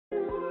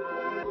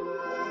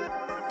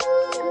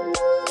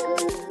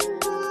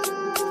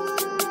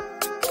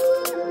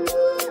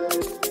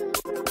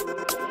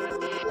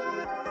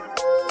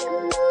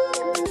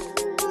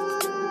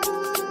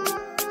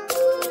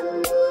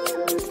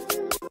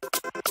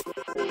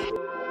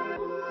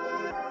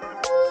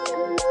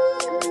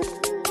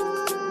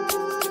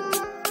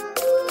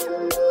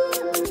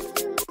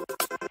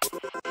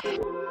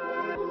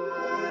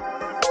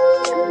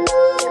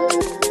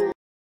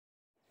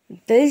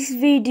this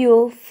video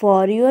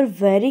for your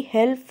very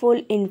helpful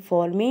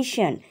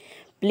information.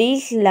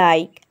 Please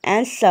like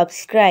and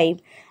subscribe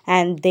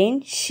and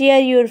then share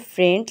your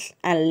friends,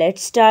 and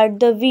let's start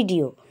the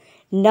video.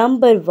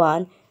 Number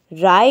 1.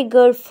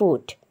 Raigad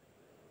Fort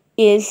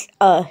is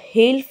a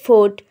hill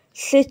fort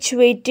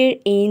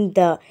situated in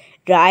the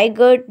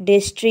Raigad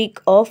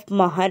district of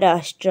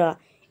Maharashtra,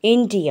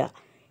 India.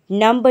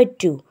 Number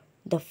 2.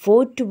 The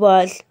fort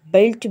was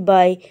built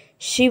by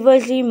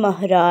Shivaji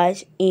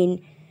Maharaj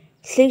in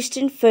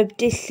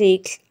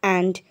 1656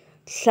 and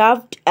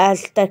served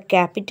as the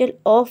capital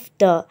of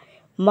the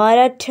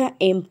Maratha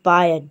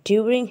Empire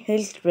during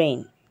his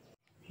reign.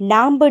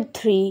 Number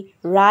 3.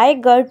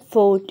 Raigad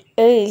Fort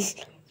is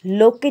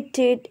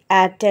located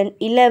at an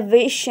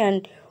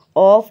elevation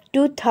of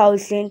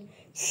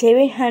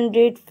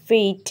 2,700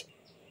 feet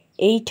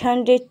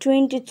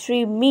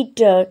 823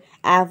 meters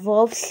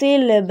above sea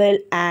level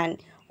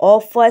and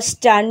offers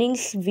stunning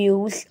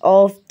views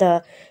of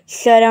the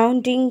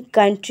surrounding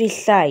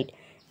countryside.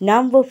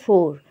 Number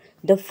 4.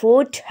 The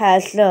fort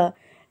has a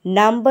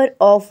number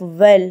of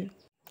well-preserved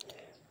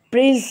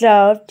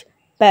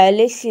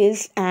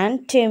palaces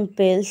and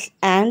temples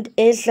and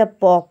is a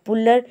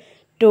popular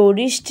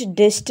tourist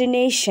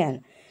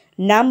destination.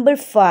 Number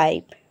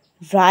 5.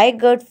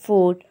 Raigad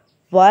Fort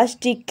was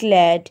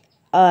declared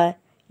a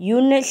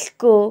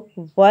UNESCO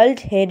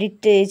World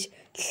Heritage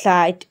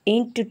Site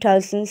in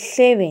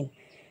 2007.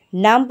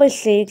 Number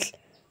 6.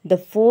 The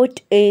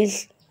fort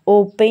is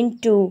open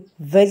to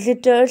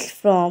visitors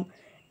from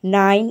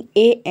 9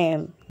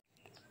 a.m.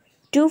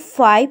 to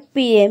 5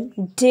 p.m.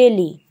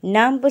 daily.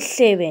 Number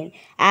 7.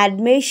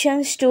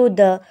 Admissions to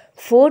the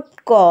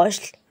fort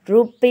costs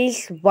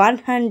rupees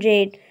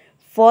 100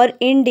 for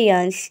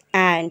Indians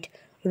and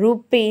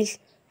rupees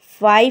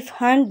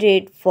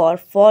 500 for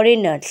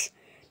foreigners.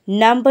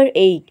 Number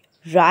 8.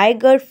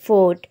 Raigad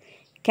Fort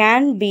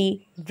can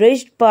be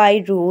reached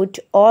by road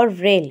or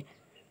rail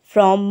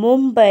from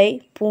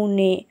Mumbai,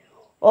 Pune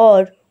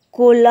or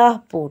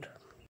Kolhapur.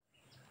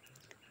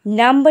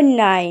 Number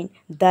 9.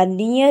 The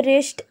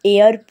nearest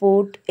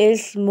airport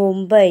is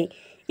Mumbai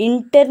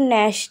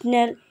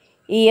International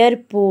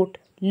Airport,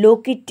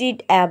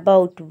 located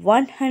about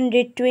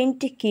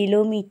 120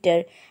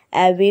 km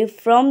away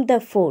from the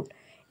fort.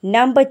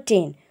 Number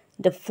 10.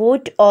 The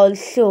fort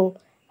also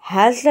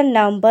has a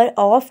number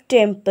of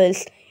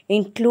temples,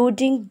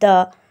 including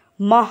the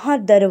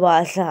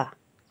Mahadarwaza.